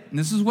read it, and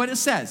this is what it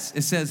says.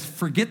 It says,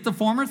 forget the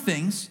former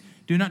things.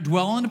 Do not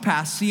dwell on the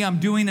past. See, I'm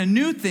doing a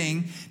new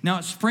thing. Now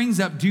it springs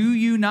up. Do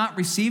you not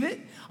receive it?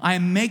 I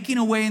am making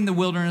a way in the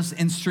wilderness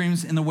and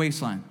streams in the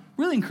wasteland.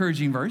 Really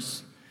encouraging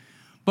verse.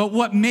 But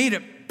what made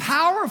it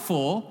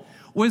powerful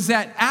was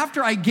that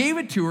after I gave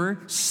it to her,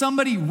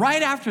 somebody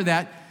right after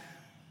that,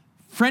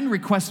 friend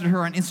requested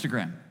her on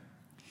Instagram.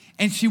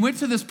 And she went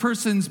to this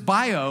person's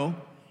bio,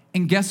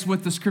 and guess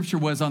what the scripture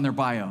was on their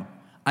bio?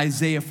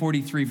 Isaiah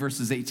 43,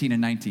 verses 18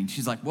 and 19.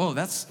 She's like, whoa,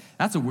 that's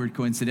a weird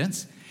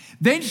coincidence.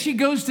 Then she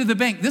goes to the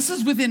bank. This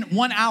is within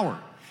 1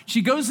 hour.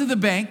 She goes to the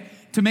bank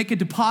to make a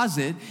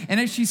deposit, and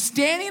as she's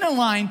standing in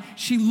line,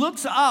 she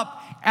looks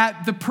up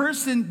at the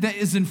person that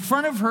is in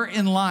front of her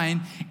in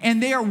line,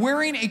 and they are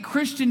wearing a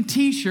Christian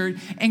t-shirt,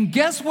 and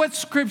guess what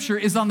scripture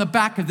is on the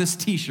back of this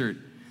t-shirt?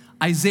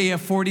 Isaiah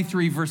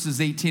 43, verses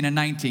 18 and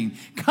 19.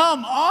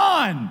 Come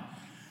on!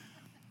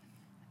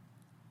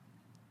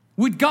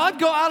 Would God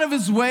go out of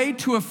his way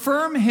to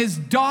affirm his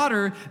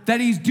daughter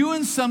that he's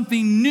doing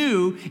something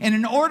new, and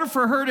in order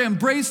for her to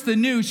embrace the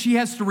new, she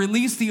has to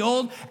release the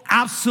old?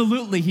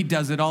 Absolutely, he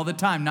does it all the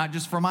time. Not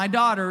just for my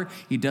daughter,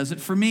 he does it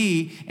for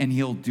me, and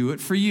he'll do it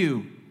for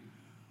you.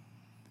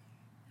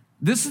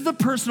 This is the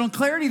personal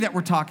clarity that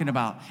we're talking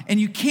about, and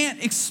you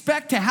can't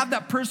expect to have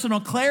that personal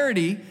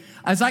clarity,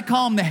 as I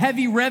call them the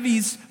heavy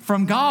revies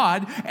from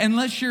God,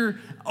 unless you're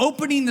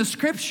opening the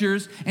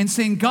scriptures and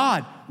saying,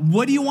 God,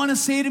 what do you want to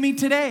say to me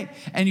today?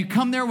 And you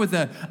come there with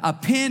a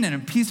pen and a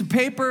piece of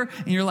paper,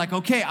 and you're like,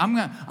 okay, I'm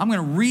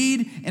gonna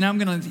read, and I'm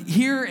gonna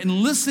hear and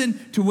listen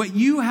to what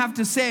you have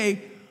to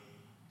say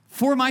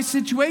for my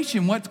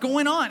situation, what's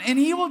going on. And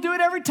he will do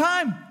it every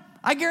time.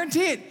 I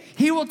guarantee it.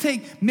 He will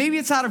take, maybe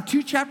it's out of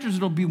 2 chapters,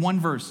 it'll be 1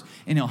 verse,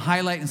 and he'll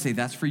highlight and say,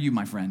 that's for you,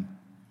 my friend.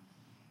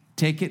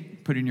 Take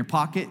it, put it in your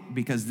pocket,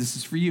 because this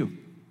is for you.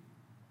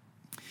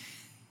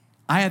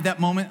 I had that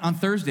moment on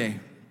Thursday.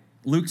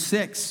 Luke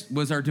 6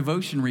 was our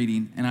devotion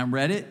reading, and I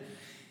read it,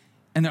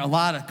 and there are a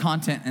lot of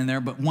content in there,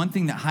 but one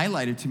thing that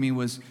highlighted to me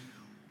was,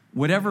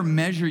 whatever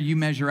measure you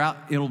measure out,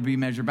 it'll be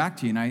measured back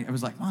to you. And I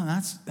was like, wow,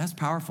 that's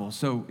powerful.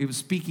 So it was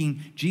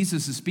speaking,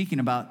 Jesus is speaking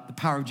about the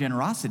power of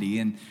generosity,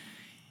 and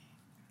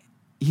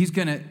he's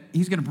gonna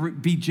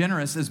be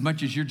generous as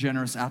much as you're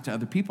generous out to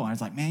other people. And I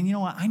was like, man, you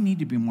know what? I need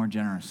to be more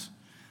generous.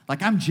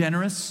 Like, I'm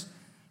generous,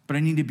 but I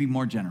need to be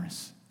more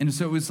generous. And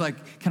so it was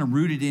like kind of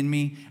rooted in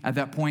me at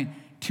that point.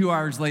 2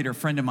 hours later, a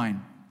friend of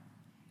mine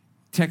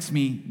texted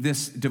me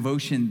this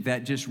devotion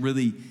that just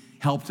really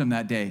helped him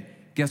that day.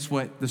 Guess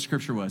what the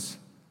scripture was?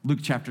 Luke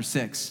chapter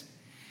 6.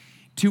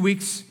 2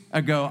 weeks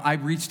ago, I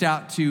reached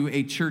out to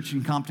a church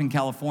in Compton,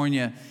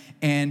 California,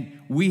 and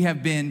we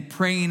have been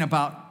praying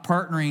about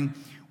partnering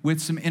with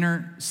some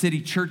inner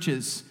city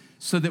churches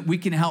so that we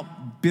can help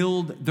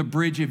build the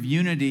bridge of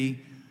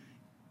unity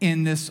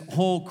in this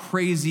whole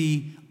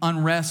crazy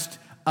unrest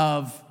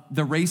of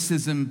the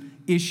racism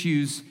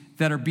issues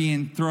that are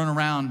being thrown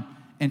around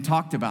and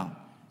talked about.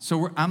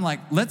 So I'm like,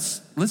 let's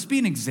be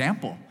an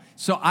example.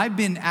 So I've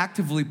been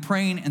actively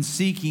praying and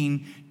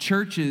seeking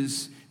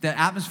churches that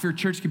Atmosphere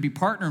Church can be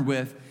partnered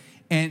with,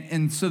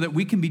 and so that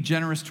we can be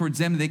generous towards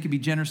them, and they can be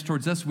generous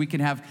towards us. We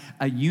can have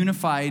a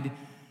unified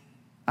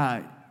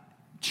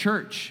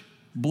church,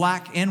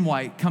 black and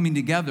white, coming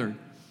together.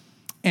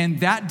 And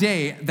that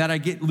day that I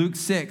get Luke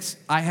 6,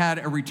 I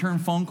had a return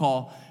phone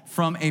call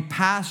from a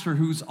pastor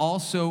who's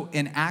also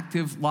an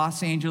active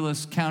Los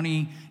Angeles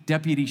County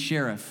deputy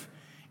sheriff.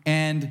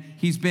 And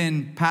he's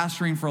been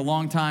pastoring for a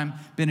long time,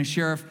 been a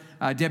sheriff,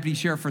 deputy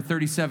sheriff for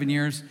 37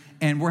 years,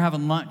 and we're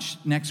having lunch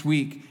next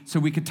week so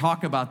we could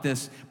talk about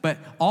this. But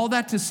all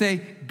that to say,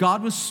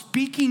 God was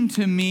speaking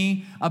to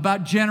me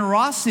about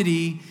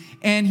generosity,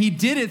 and he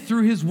did it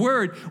through his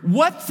word.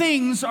 What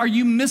things are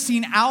you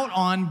missing out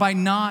on by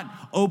not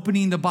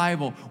opening the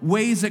Bible?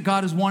 Ways that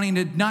God is wanting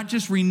to not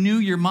just renew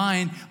your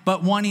mind,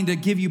 but wanting to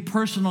give you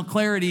personal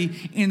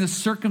clarity in the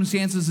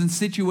circumstances and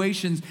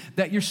situations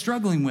that you're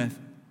struggling with.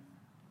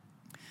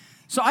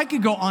 So I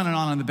could go on and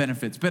on the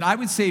benefits, but I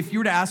would say if you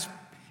were to ask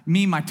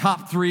me my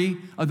top 3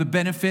 of the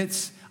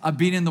benefits of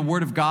being in the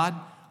Word of God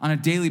on a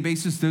daily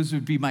basis, those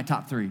would be my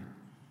top 3.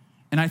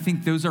 And I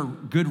think those are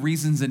good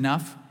reasons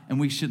enough, and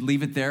we should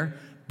leave it there.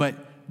 But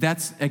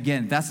that's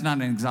not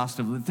an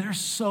exhaustive list. There's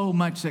so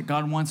much that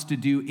God wants to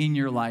do in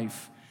your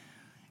life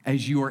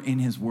as you are in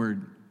his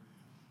word.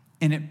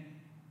 And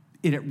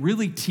it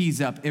really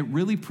tees up, it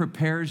really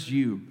prepares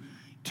you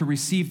to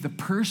receive the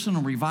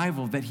personal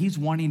revival that he's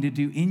wanting to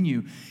do in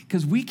you.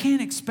 Because we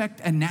can't expect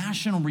a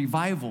national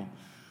revival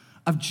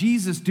of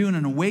Jesus doing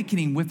an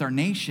awakening with our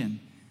nation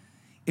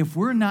if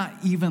we're not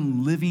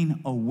even living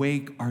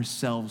awake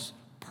ourselves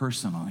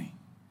personally.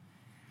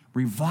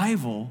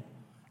 Revival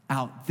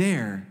out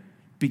there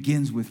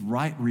begins with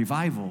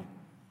revival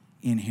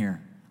in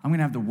here. I'm going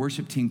to have the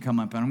worship team come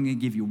up, and I'm going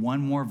to give you one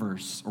more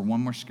verse or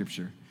one more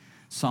scripture.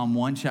 Psalm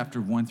 1,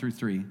 chapter 1 through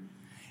 3.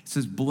 It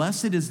says,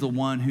 "Blessed is the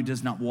one who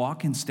does not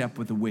walk in step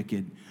with the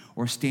wicked,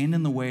 or stand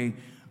in the way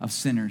of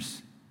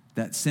sinners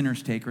that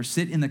sinners take, or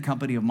sit in the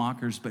company of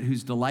mockers, but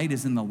whose delight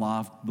is in the law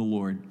of the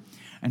Lord,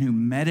 and who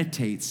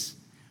meditates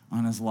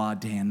on his law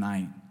day and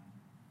night.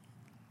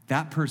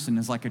 That person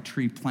is like a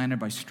tree planted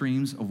by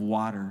streams of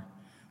water,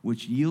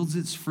 which yields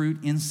its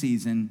fruit in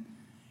season,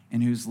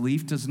 and whose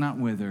leaf does not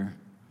wither.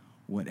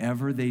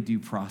 Whatever they do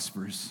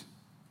prospers."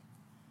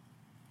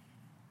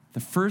 The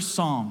first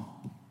psalm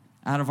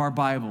out of our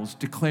Bibles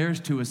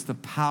declares to us the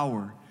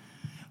power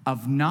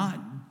of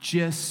not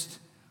just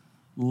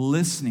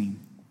listening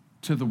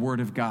to the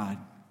Word of God,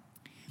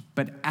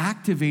 but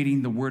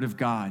activating the Word of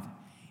God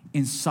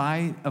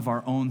inside of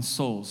our own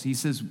souls. He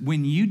says,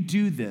 when you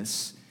do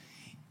this,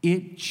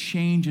 it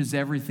changes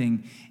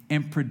everything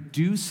and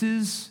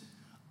produces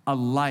a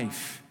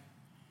life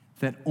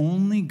that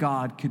only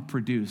God could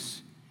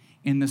produce.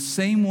 In the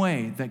same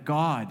way that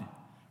God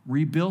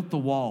rebuilt the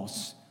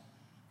walls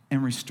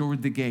and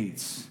restored the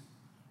gates,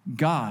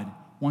 God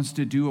wants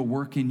to do a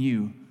work in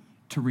you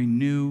to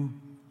renew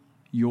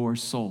your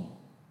soul.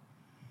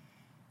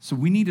 So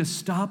we need to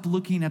stop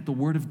looking at the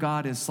Word of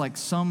God as like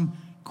some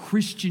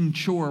Christian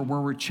chore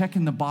where we're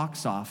checking the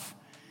box off,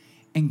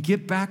 and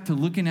get back to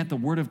looking at the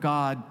Word of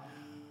God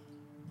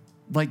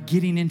like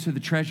getting into the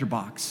treasure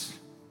box.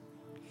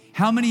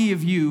 How many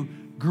of you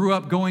grew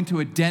up going to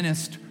a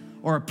dentist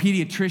or a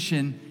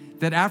pediatrician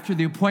that after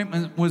the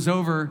appointment was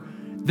over,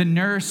 the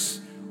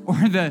nurse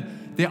or the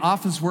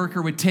office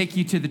worker would take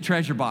you to the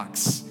treasure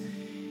box?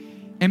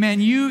 And man,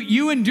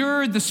 you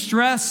endured the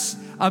stress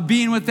of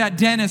being with that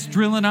dentist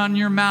drilling on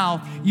your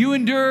mouth. You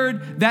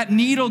endured that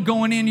needle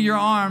going into your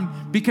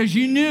arm because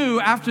you knew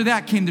after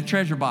that came the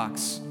treasure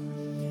box.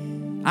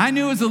 I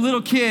knew as a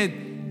little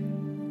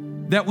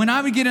kid that when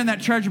I would get in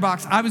that treasure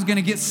box, I was going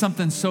to get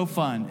something so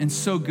fun and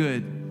so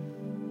good.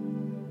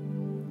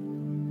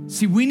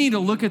 See, we need to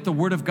look at the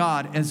Word of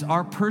God as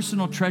our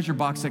personal treasure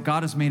box that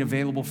God has made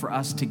available for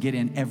us to get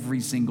in every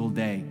single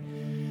day,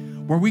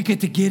 where we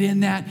get to get in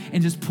that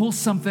and just pull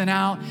something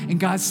out, and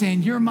God's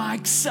saying, you're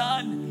my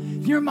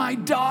son, you're my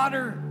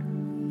daughter.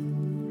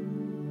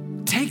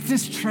 Take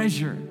this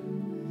treasure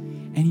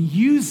and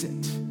use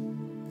it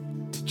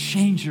to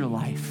change your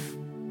life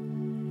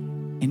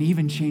and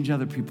even change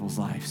other people's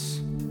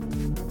lives.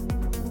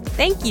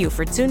 Thank you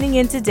for tuning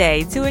in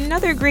today to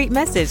another great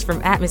message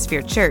from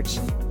Atmosphere Church.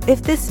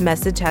 If this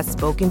message has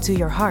spoken to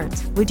your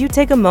heart, would you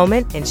take a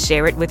moment and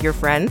share it with your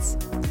friends?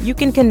 You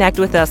can connect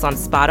with us on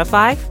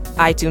Spotify,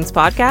 iTunes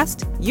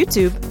Podcast,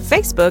 YouTube,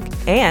 Facebook,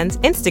 and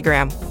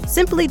Instagram.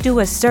 Simply do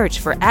a search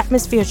for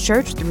Atmosphere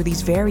Church through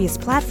these various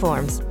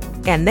platforms,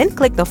 and then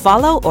click the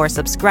follow or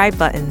subscribe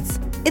buttons.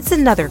 It's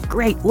another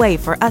great way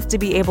for us to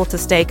be able to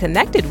stay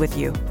connected with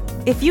you.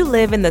 If you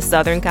live in the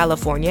Southern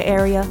California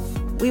area,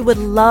 we would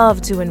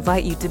love to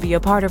invite you to be a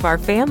part of our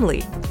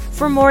family.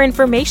 For more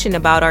information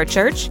about our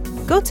church,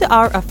 go to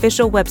our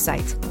official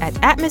website at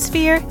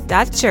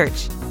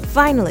atmosphere.church.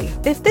 Finally,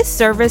 if this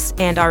service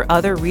and our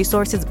other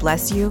resources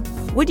bless you,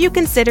 would you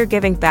consider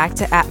giving back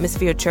to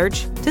Atmosphere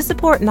Church to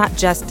support not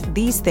just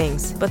these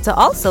things, but to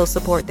also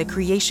support the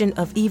creation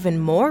of even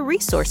more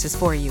resources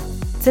for you?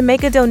 To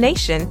make a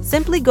donation,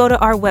 simply go to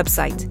our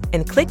website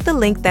and click the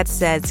link that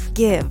says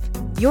Give.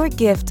 Your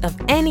gift of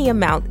any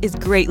amount is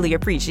greatly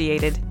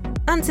appreciated.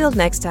 Until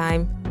next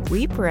time,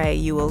 we pray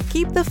you will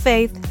keep the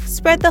faith,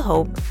 spread the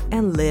hope,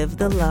 and live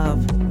the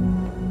love.